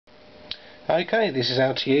Okay, this is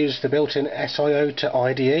how to use the built-in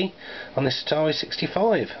SIO2IDE on this Atari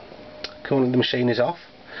 65. Currently the machine is off.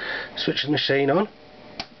 Switch the machine on.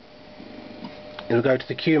 It'll go to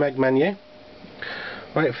the QMEG menu.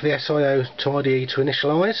 Wait for the SIO2IDE to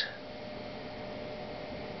initialise.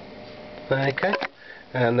 Okay,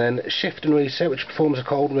 and then shift and reset, which performs a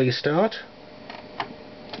cold restart.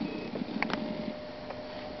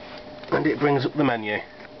 And it brings up the menu.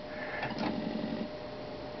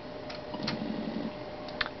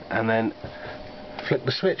 And then flick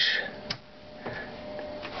the switch,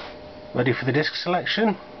 ready for the disc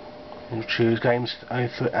selection. You'll choose games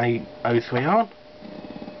 03 on,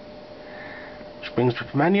 which brings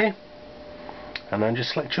up the menu, and then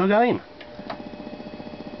just select your game.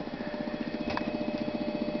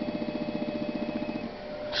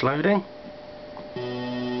 It's loading,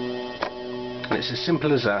 and it's as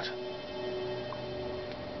simple as that.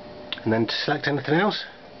 And then to select anything else,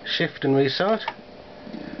 shift and restart.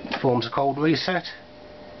 Forms a cold reset,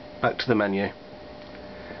 back to the menu.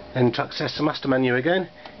 Then to access the master menu again,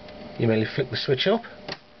 you merely flick the switch up,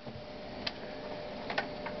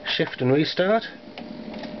 shift and restart,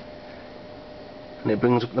 and it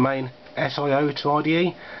brings up the main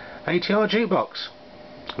SIO2IDE ATR jukebox,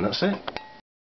 and that's it.